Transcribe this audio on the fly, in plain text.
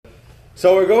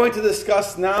So we're going to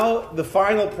discuss now the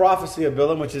final prophecy of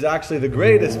Bilam, which is actually the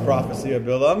greatest prophecy of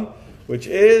Bilam, which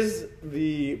is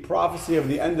the prophecy of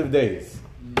the end of days.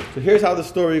 So here's how the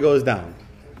story goes down.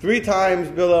 3 times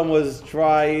Bilam was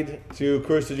tried to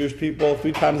curse the Jewish people.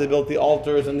 3 times they built the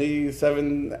altars and the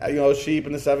 7 sheep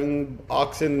and the 7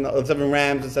 oxen, 7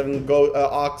 rams and 7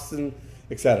 oxen,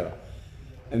 etc.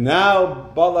 And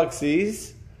now Balak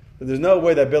sees that there's no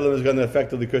way that Bilam is going to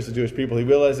effectively curse the Jewish people. He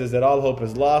realizes that all hope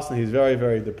is lost and he's very,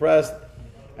 very depressed.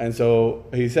 And so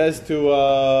he says to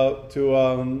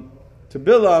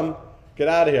Bilam, get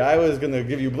out of here. I was going to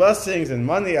give you blessings and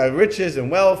money, riches and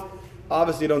wealth.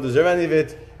 Obviously you don't deserve any of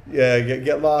it.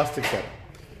 Get lost, etc.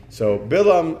 So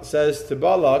Bilam says to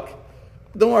Balak,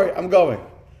 don't worry, I'm going.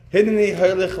 Hidni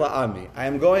holich la'ami. I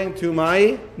am going to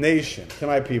my nation, to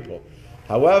my people.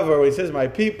 However, when he says my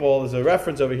people, there's a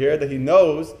reference over here that he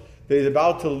knows that he's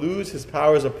about to lose his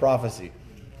powers of prophecy.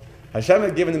 Hashem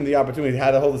had given him the opportunity. He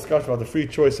had a whole discussion about the free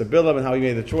choice of Bilam and how he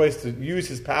made the choice to use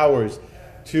his powers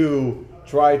to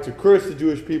try to curse the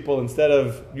Jewish people instead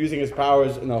of using his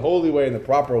powers in a holy way, in the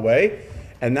proper way.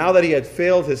 And now that he had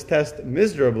failed his test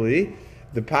miserably,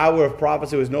 the power of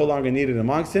prophecy was no longer needed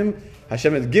amongst him.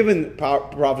 Hashem had given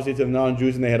prophecy to the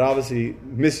non-Jews and they had obviously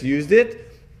misused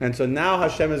it. And so now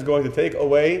Hashem is going to take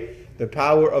away the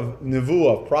power of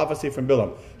nevuah, of prophecy from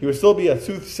Bilam. He would still be a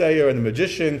soothsayer and a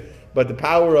magician, but the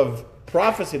power of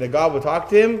prophecy that God would talk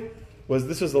to him,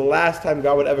 this was the last time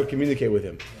God would ever communicate with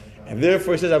him. And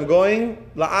therefore he says, I'm going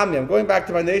la'ami, I'm going back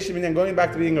to my nation, meaning I'm going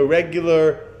back to being a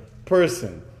regular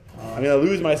person. I'm going to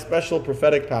lose my special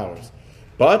prophetic powers.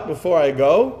 But before I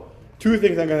go, 2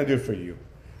 things I'm going to do for you.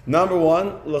 Number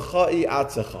 1, l'cha'i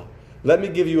atzecha. Let me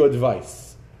give you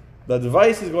advice. The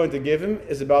advice he's going to give him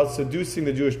is about seducing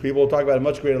the Jewish people. We'll talk about it at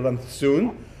much greater length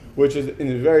soon, which is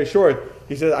in very short.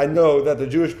 He says, I know that the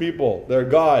Jewish people, their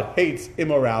God hates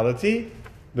immorality.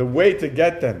 The way to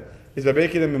get them is by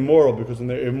making them immoral, because when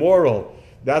they're immoral,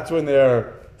 that's when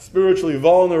they're spiritually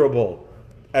vulnerable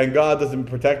and God doesn't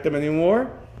protect them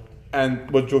anymore.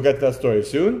 And which we'll get to that story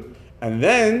soon. And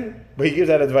then, but he gives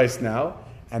that advice now.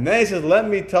 And then he says, let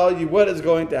me tell you what is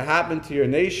going to happen to your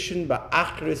nation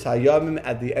ba'achris hayamim,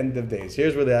 at the end of days.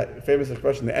 Here's where that famous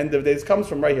expression, the end of days, comes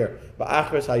from right here.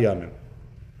 Ba'achris hayamim.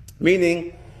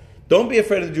 Meaning, don't be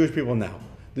afraid of the Jewish people now.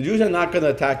 The Jews are not going to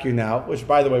attack you now, which,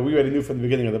 by the way, we already knew from the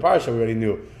beginning of the parsha. We already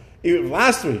knew. Even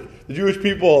last week, the Jewish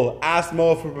people asked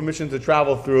Moab for permission to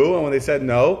travel through, and when they said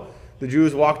no, the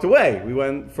Jews walked away. We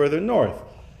went further north.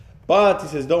 But he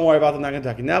says, don't worry about them, not going to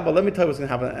attack you now, but let me tell you what's going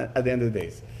to happen at the end of the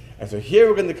days. And so here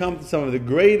we're going to come to some of the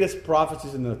greatest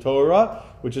prophecies in the Torah,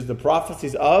 which is the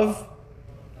prophecies of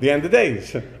the end of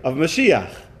days, of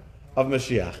Mashiach.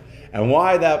 And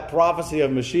why that prophecy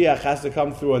of Mashiach has to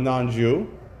come through a non-Jew.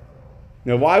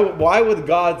 Now, why would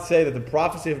God say that the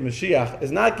prophecy of Mashiach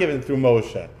is not given through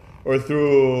Moshe or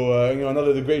through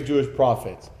another of the great Jewish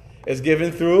prophets? It's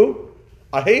given through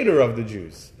a hater of the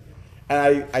Jews.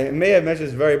 And I may have mentioned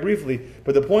this very briefly,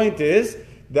 but the point is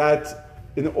that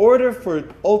in order for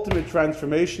ultimate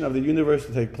transformation of the universe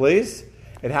to take place,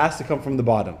 it has to come from the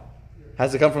bottom.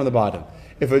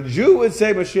 If a Jew would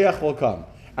say Mashiach will come,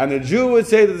 and a Jew would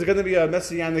say that there's going to be a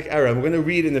Messianic era, and we're going to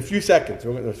read in a few seconds,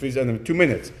 in 2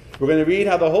 minutes, we're going to read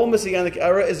how the whole Messianic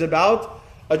era is about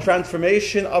a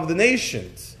transformation of the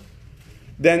nations,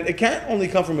 then it can't only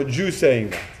come from a Jew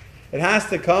saying that. It has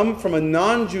to come from a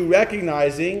non-Jew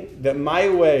recognizing that my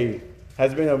way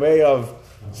has been a way of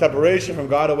separation from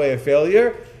God, a way of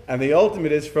failure, and the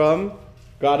ultimate is from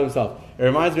God himself. It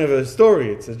reminds me of a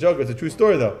story. It's a joke. It's a true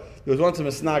story, though. There was once a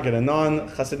Masnagid, a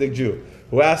non-Hasidic Jew,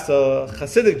 who asked a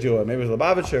Hasidic Jew, or maybe it was a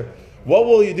Lubavitcher, what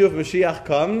will you do if Mashiach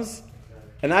comes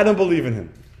and I don't believe in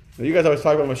him? Now, you guys always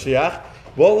talk about Mashiach.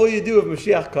 What will you do if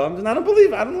Mashiach comes and I don't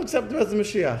believe, I don't accept him as the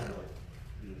Mashiach?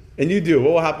 And you do.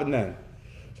 What will happen then?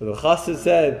 So the Chassid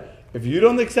said, if you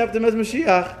don't accept him as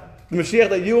Mashiach, the Mashiach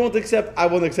that you won't accept, I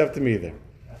won't accept him either.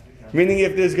 Meaning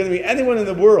if there's going to be anyone in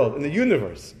the world, in the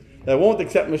universe, that won't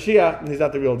accept Mashiach, then he's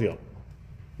not the real deal.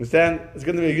 Understand? It's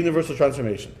going to be a universal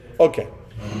transformation. Okay.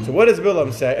 So what does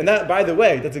Bilam say? And that, by the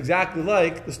way, that's exactly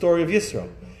like the story of Yisro.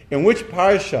 In which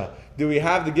parsha do we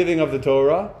have the giving of the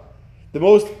Torah?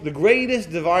 The greatest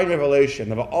divine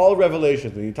revelation of all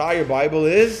revelations in the entire Bible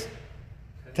is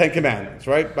 10 Commandments,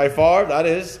 right? By far, that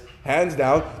is, hands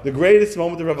down, the greatest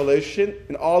moment of revelation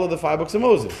in all of the 5 books of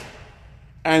Moses.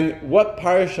 And what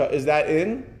parsha is that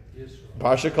in? Yisro.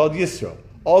 Parsha called Yisro.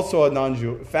 Also a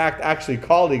non-Jew. In fact, actually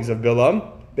colleagues of Bilam.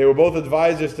 They were both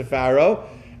advisors to Pharaoh.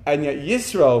 And yet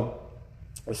Yisro,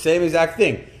 the same exact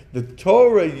thing. The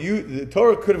Torah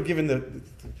could have given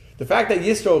the fact that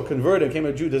Yisro converted and became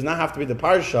a Jew does not have to be the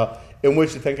parsha in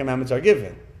which the 10 Commandments are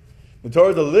given. The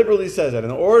Torah deliberately says that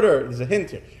there's a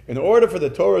hint here, in order for the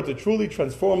Torah to truly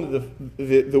transform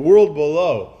the world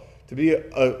below, to be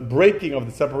a breaking of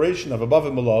the separation of above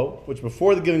and below, which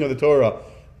before the giving of the Torah,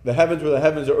 the heavens were the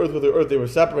heavens, the earth were the earth, they were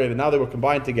separated, now they were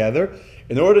combined together.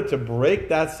 In order to break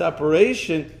that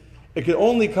separation, it could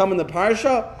only come in the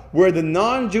parsha where the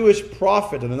non-Jewish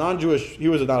prophet, and the non-Jewish, he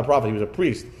was not a prophet, he was a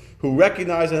priest, who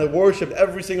recognized and worshipped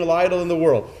every single idol in the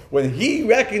world. When he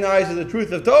recognizes the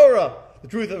truth of Torah, the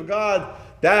truth of God,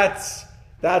 that's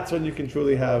when you can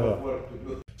truly have a...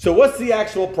 So what's the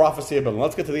actual prophecy of Bilam?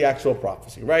 Let's get to the actual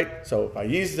prophecy, right? So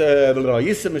he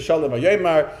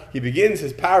begins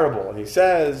his parable, and he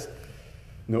says,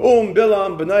 Ne'um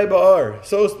Bilam b'nai Ba'ar.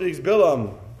 So speaks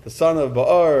Bilam, the son of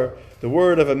Ba'ar, the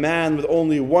word of a man with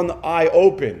only one eye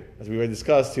open. As we already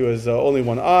discussed, he was only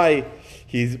one eye.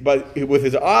 But with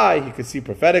his eye, he could see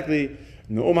prophetically.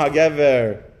 Ne'um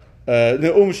hagever,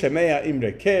 ne'um shemea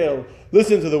imre kel.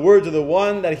 Listen to the words of the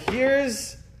one that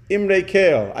hears imre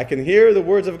kel. I can hear the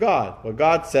words of God. What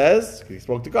God says, he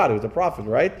spoke to God, he was a prophet,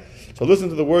 right? So listen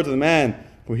to the words of the man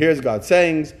who hears God's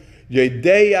sayings.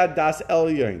 Yedeya das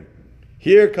elyon.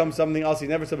 Here comes something else he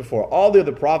never said before. All the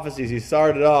other prophecies, he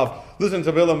started off, listen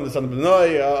to Bilam, the son of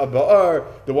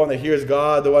Ba'ar, the one that hears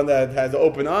God, the one that has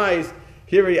open eyes.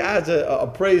 Here he adds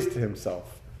a praise to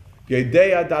himself.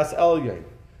 Yedeya das elyon.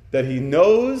 That he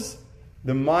knows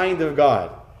the mind of God.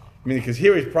 I mean, because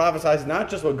here he's prophesizing not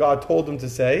just what God told him to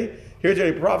say, here's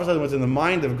where he prophesies what's in the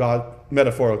mind of God,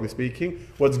 metaphorically speaking,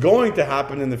 what's going to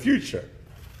happen in the future.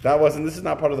 This is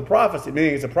not part of the prophecy,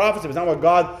 meaning it's a prophecy, but it's not what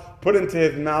God put into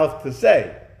his mouth to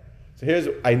say.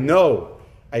 So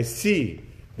I see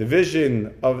the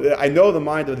vision I know the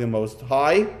mind of the Most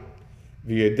High,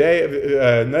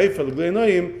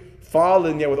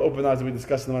 fallen yet with open eyes, that we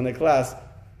discussed in the Monday class.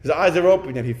 His eyes are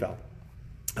open yet he fell.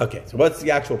 Okay, so what's the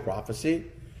actual prophecy?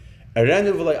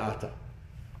 Erenu v'loi ata.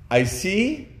 I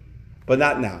see, but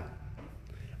not now.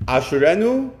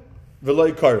 Ashurenu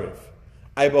v'loi karev.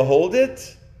 I behold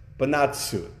it, but not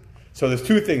soon. So there's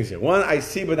two things here. One, I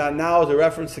see, but not now, is a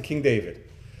reference to King David.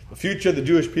 The future of the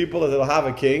Jewish people is they'll have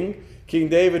a king. King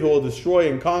David, who will destroy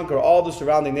and conquer all the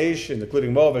surrounding nations,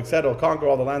 including Moab, etc., will conquer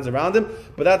all the lands around him.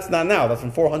 But that's not now. That's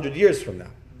in 400 years from now.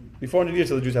 In 400 years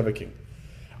till the Jews have a king.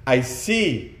 I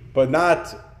see, but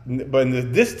in the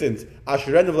distance,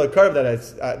 Asherenu v'loi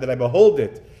that I behold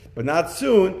it, but not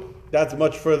soon. That's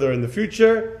much further in the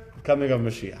future, the coming of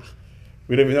Mashiach.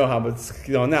 We don't even know how, but it's,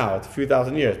 now it's a few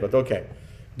thousand years. But okay,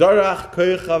 Darach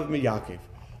koichav miYaakov.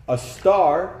 A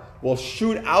star will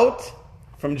shoot out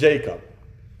from Jacob.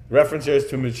 The reference here is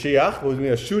to Mashiach, who is going to be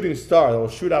a shooting star that will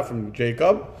shoot out from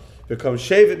Jacob. Becomes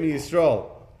Shevet miYisrael,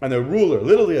 and a ruler,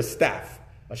 literally a staff.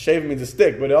 A shevet means a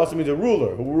stick, but it also means a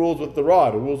ruler who rules with the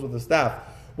rod, who rules with the staff,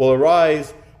 will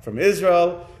arise from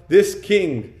Israel. This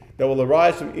king that will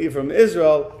arise from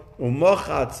Israel,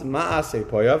 umochatz ma'aseh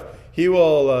poyav, he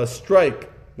will strike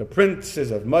the princes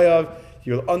of Moab.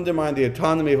 He will undermine the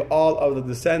autonomy of all of the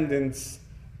descendants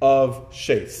of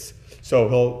Shais. So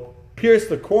he'll pierce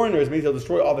the corners, means he'll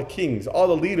destroy all the kings, all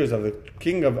the leaders of the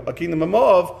kingdom of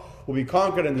Moab will be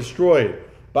conquered and destroyed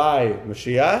by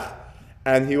Mashiach.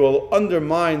 And he will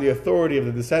undermine the authority of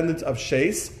the descendants of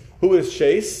Shais. Who is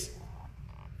Shais?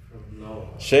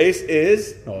 Shais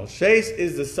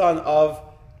is the son of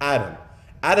Adam.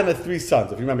 Adam had three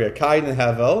sons. If you remember, Cain and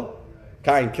Havel.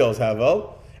 Cain kills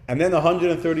Havel. And then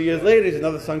 130 years later, there's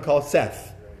another son called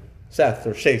Seth. Seth,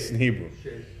 or Shais in Hebrew.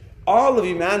 All of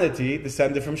humanity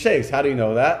descended from Shais. How do you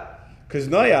know that? Because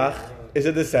Noach is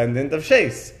a descendant of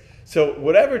Shais. So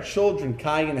whatever children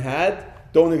Cain had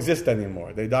don't exist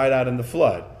anymore. They died out in the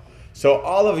flood. So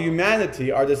all of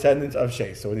humanity are descendants of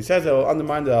Shais. So when he says that it will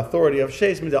undermine the authority of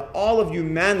Shais, it means that all of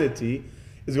humanity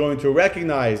is going to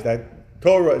recognize that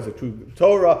Torah is a true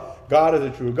Torah, God is a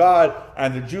true God,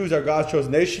 and the Jews are God's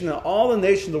chosen nation, and all the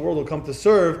nations of the world will come to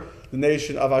serve the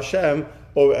nation of Hashem,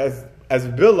 or as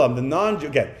Bilam, the non-Jew.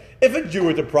 Again, if a Jew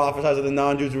were to prophesy that the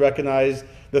non-Jews recognize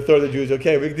the third of the Jews,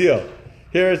 okay, big deal.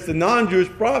 Here it's the non-Jewish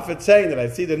prophet saying that I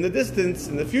see them in the distance,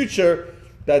 in the future,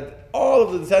 that all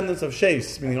of the descendants of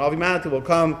Shais, meaning all of humanity, will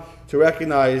come to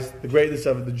recognize the greatness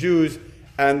of the Jews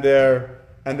and their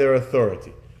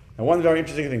authority. And one very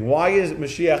interesting thing, why is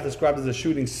Mashiach described as a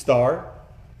shooting star?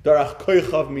 Darach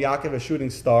koichav miYaakov, a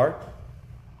shooting star.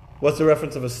 What's the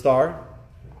reference of a star?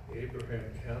 Abraham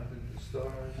counted the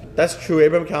stars. That's true,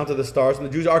 Abraham counted the stars, and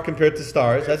the Jews are compared to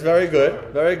stars. That's very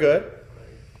good, very good.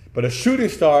 But a shooting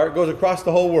star goes across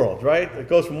the whole world, right? It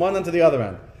goes from one end to the other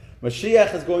end.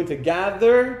 Mashiach is going to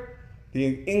gather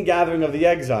the ingathering of the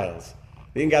exiles.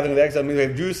 The ingathering of the exiles means we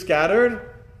have Jews scattered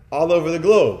all over the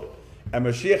globe. And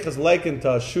Mashiach is likened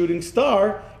to a shooting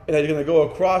star and that he's going to go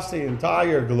across the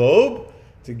entire globe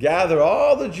to gather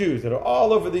all the Jews that are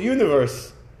all over the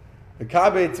universe. The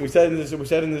Chabad, we said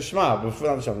in the Shema,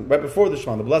 right before the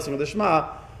Shema, the blessing of the Shema,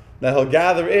 that he'll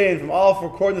gather in from all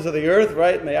four corners of the earth,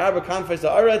 right? Me'arba kanfes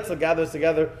ha'aretz, he'll gather us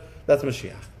together. That's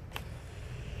Mashiach.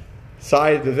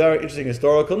 Side, the very interesting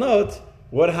historical note,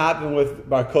 what happened with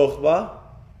Bar Kochba?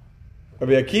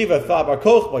 Rabbi Akiva thought Bar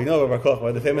Kochba, you know about Bar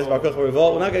Kochba, the famous Bar Kochba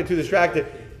revolt. We're not getting too distracted.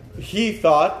 He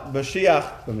thought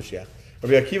Mashiach.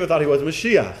 Rabbi Akiva thought he was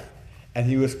Mashiach. And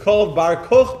he was called Bar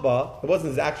Kochba. It wasn't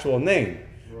his actual name.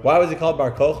 Right. Why was he called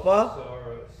Bar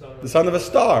Kochba? The son of a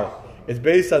star. It's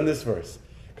based on this verse.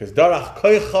 Because Darach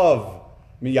Koichav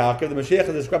Miyakov, the Mashiach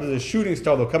is described as a shooting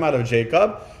star that will come out of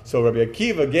Jacob. So Rabbi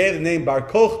Akiva gave the name Bar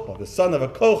Kochba, the son of a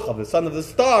Kochav, the son of the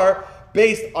star,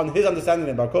 based on his understanding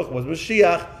that Bar Kochba was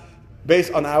Mashiach,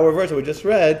 based on our verse that we just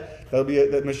read, that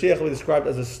Mashiach will be described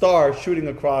as a star shooting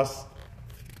across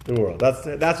the world. That's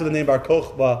where the name Bar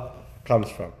Kochba comes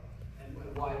from. And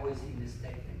why was he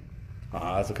mistaken?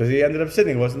 That's because he ended up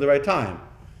sinning. It wasn't the right time.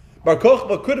 Bar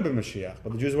Kochba could have been Mashiach,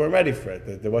 but the Jews weren't ready for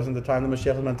it. There wasn't the time the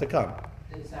Mashiach was meant to come.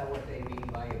 Is that what they mean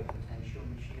by a potential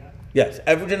Mashiach? Yes,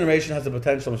 every generation has a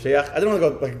potential Mashiach. I don't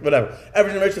want to go, whatever.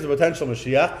 Every generation has a potential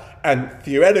Mashiach, and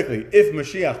theoretically, if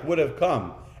Mashiach would have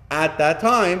come at that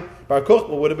time, Bar Kochba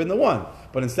would have been the one.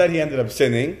 But instead he ended up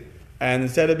sinning, and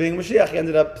instead of being Mashiach, he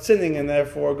ended up sinning and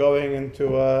therefore going into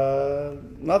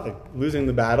nothing, losing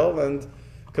the battle, and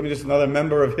becoming just another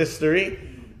member of history,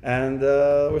 and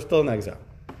we're still in exile.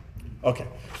 Okay.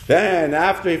 Then,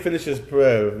 after he finishes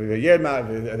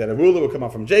that a ruler will come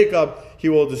out from Jacob, he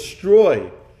will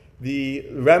destroy the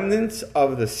remnants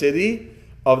of the city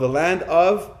of the land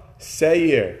of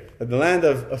Seir. The land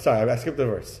of, I skipped the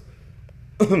verse.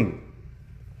 V'haya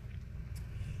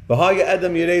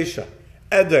Edom Yeresha.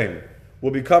 Edom will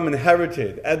become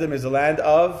inherited. Edom is the land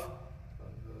of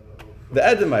the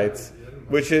Edomites,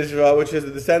 which is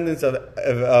the descendants of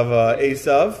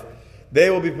Esav. They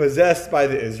will be possessed by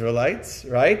the Israelites,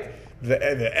 right?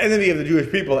 The enemy of the Jewish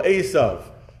people, Esav,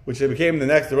 which became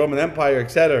the Roman Empire,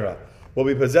 etc., will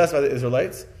be possessed by the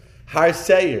Israelites. Har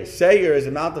Seir. Seir is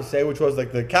the Mount of Seir, which was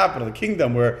like the capital, the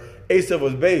kingdom where Esav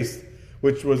was based,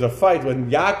 which was a fight when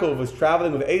Yaakov was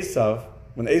traveling with Esav,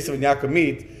 when Esav and Yaakov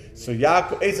meet. So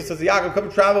Esav says to Yaakov,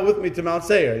 come travel with me to Mount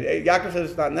Seir. Yaakov says,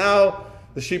 it's not now,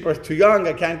 the sheep are too young,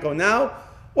 I can't go now.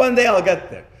 One day I'll get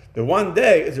there. The one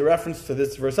day is a reference to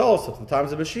this verse also, to the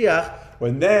times of Mashiach,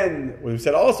 when we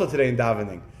said also today in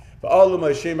davening,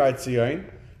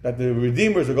 that the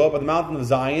redeemers will go up on the mountain of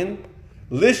Zion,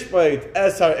 Lishbait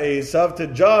Esar Esav, to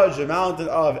judge the mountain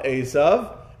of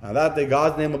Esav. Now that day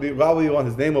God will be one,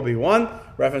 his name will be one,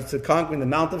 reference to conquering the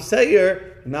Mount of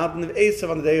Seir, the mountain of Esav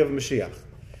on the day of Mashiach.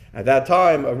 At that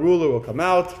time, a ruler will come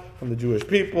out from the Jewish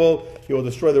people, he will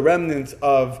destroy the remnants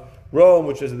of Rome,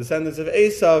 which is the descendants of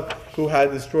Esav, who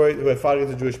had fought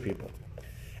against the Jewish people.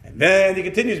 And then he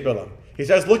continues, Bilam. He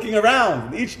starts looking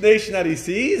around. In each nation that he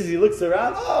sees, he looks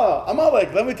around. Oh,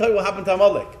 Amalek. Let me tell you what happened to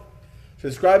Amalek. So he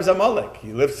describes Amalek.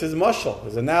 He lifts his mashal,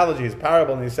 his analogy, his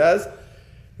parable, and he says,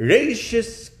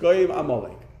 Reishis Goyim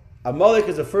Amalek. Amalek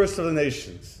is the first of the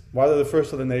nations. Why are they the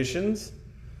first of the nations?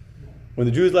 When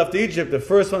the Jews left Egypt, the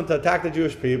first one to attack the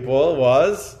Jewish people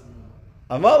was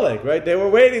Amalek, right? They were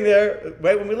waiting there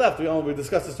right when we left. We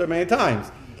discussed this story many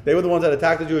times. They were the ones that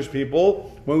attacked the Jewish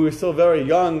people when we were still very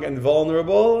young and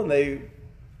vulnerable, and they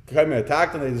came and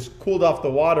attacked, and they just cooled off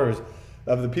the waters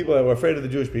of the people that were afraid of the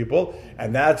Jewish people.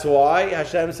 And that's why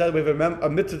Hashem said we have a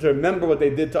mitzvah to remember what they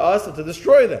did to us and to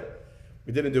destroy them.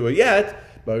 We didn't do it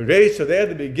yet, but so they're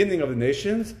the beginning of the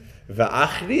nations. But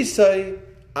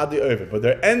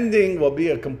their ending will be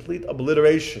a complete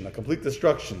obliteration, a complete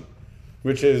destruction,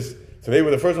 which is, so they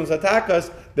were the first ones to attack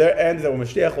us. Their end is that when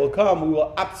Mashiach will come, we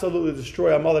will absolutely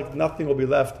destroy Amalek. Nothing will be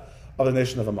left of the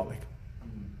nation of Amalek.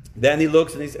 Then he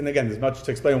looks, and again, there's much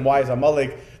to explain why is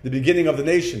Amalek the beginning of the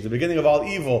nations, the beginning of all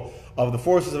evil, of the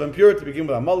forces of impurity, begin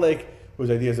with Amalek, whose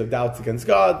ideas of doubts against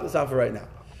God. That's not for right now.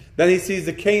 Then he sees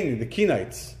the Canaanites, the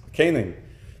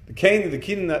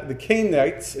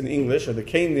Canaanites in English, or the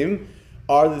Canaanim,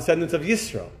 are the descendants of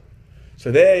Yisrael.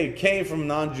 So they came from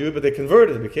non-Jew, but they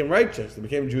converted, they became righteous, they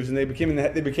became Jews, and they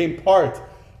became part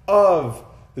of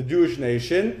the Jewish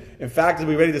nation. In fact, as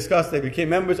we already discussed, they became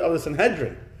members of the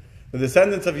Sanhedrin. The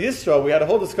descendants of Yisrael, we had a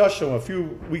whole discussion a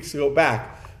few weeks ago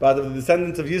back about if the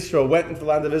descendants of Yisrael went into the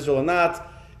land of Israel or not.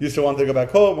 Yisrael wanted to go back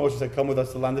home. Moshe said, come with us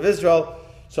to the land of Israel.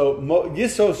 So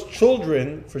Yisrael's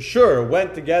children, for sure,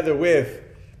 went together with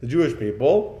the Jewish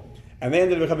people, and they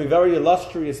ended up becoming very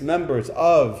illustrious members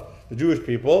of the Jewish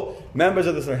people. Members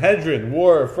of the Sanhedrin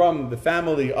were from the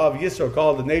family of Yisrael,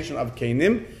 called the nation of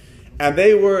Canaan. And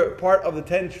they were part of the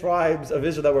 10 tribes of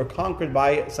Israel that were conquered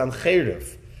by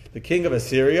Sancheriv, the king of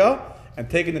Assyria, and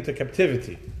taken into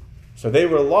captivity. So they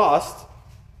were lost.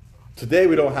 Today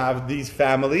we don't have these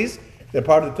families. They're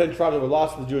part of the 10 tribes that were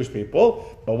lost to the Jewish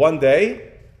people. But one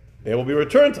day, they will be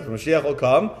returned to them. Mashiach will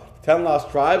come. 10 lost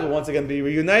tribes will once again be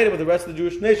reunited with the rest of the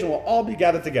Jewish nation. Will all be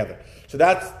gathered together. So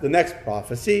that's the next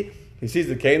prophecy. He sees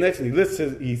the Canaanites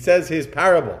and he says his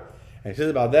parable. And he says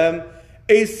about them,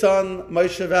 Esan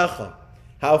Moshevecha.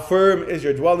 How firm is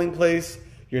your dwelling place?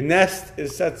 Your nest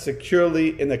is set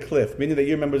securely in a cliff. Meaning that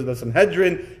you're members of the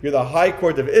Sanhedrin. You're the high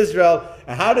court of Israel.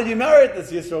 And how did you merit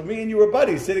this, Yisrael? Me and you were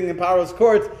buddies sitting in Pharaoh's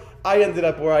court. I ended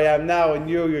up where I am now, and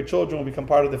you, your children, will become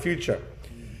part of the future.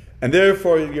 And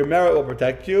therefore, your merit will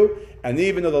protect you. And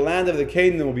even though the land of the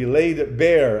Canaan will be laid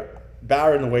bare,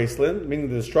 barren wasteland, meaning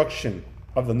the destruction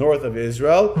of the north of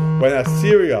Israel, when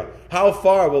Assyria, how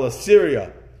far will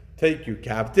Assyria take you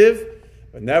captive?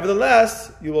 But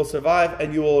nevertheless, you will survive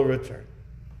and you will return.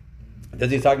 Then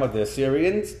he's talking about the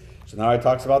Assyrians. So now he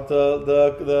talks about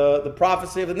the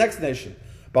prophecy of the next nation,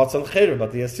 about Sancheriv,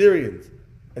 about the Assyrians.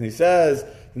 And he says,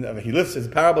 he lifts his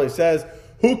parable, he says,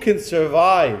 who can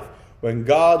survive when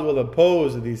God will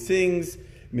oppose these things?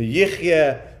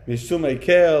 Miyichye,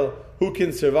 Mishumeikel. Who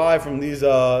can survive from these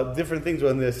different things?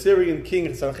 When the Assyrian king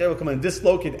Sancheriv will come and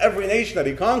dislocate every nation that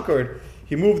he conquered,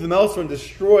 he moved them elsewhere and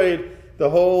destroyed the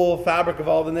whole fabric of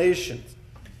all the nations.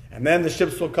 And then the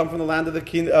ships will come from the land of the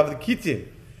Kittim,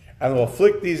 and will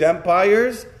afflict these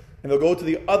empires, and they'll go to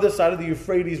the other side of the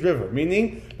Euphrates River,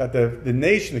 meaning that the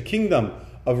nation, the kingdom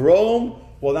of Rome,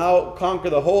 will now conquer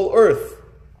the whole earth.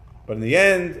 But in the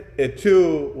end, it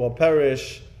too will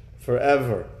perish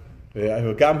forever.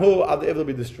 It will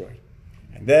be destroyed.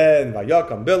 And then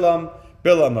Vayakam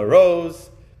Bilam arose,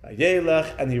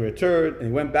 Vayelech, and he returned, and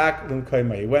he went back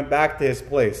to his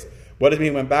place. What does it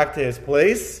mean he went back to his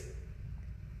place?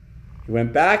 He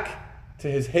went back to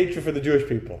his hatred for the Jewish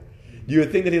people. You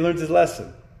would think that he learned his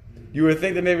lesson. You would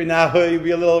think that maybe now he'd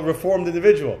be a little reformed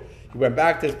individual. He went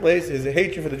back to his place. His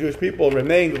hatred for the Jewish people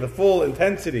remained with the full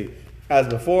intensity as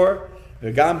before.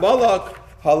 V'gam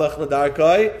Balak halach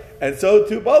l'darkai, and so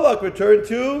too Balak returned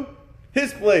to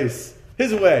his place,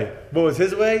 his way. What was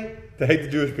his way? To hate the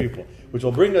Jewish people. Which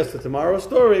will bring us to tomorrow's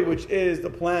story, which is the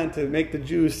plan to make the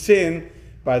Jews sin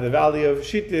by the valley of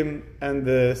Shittim, and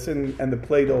the sin and the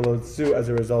plague that will ensue as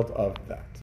a result of that.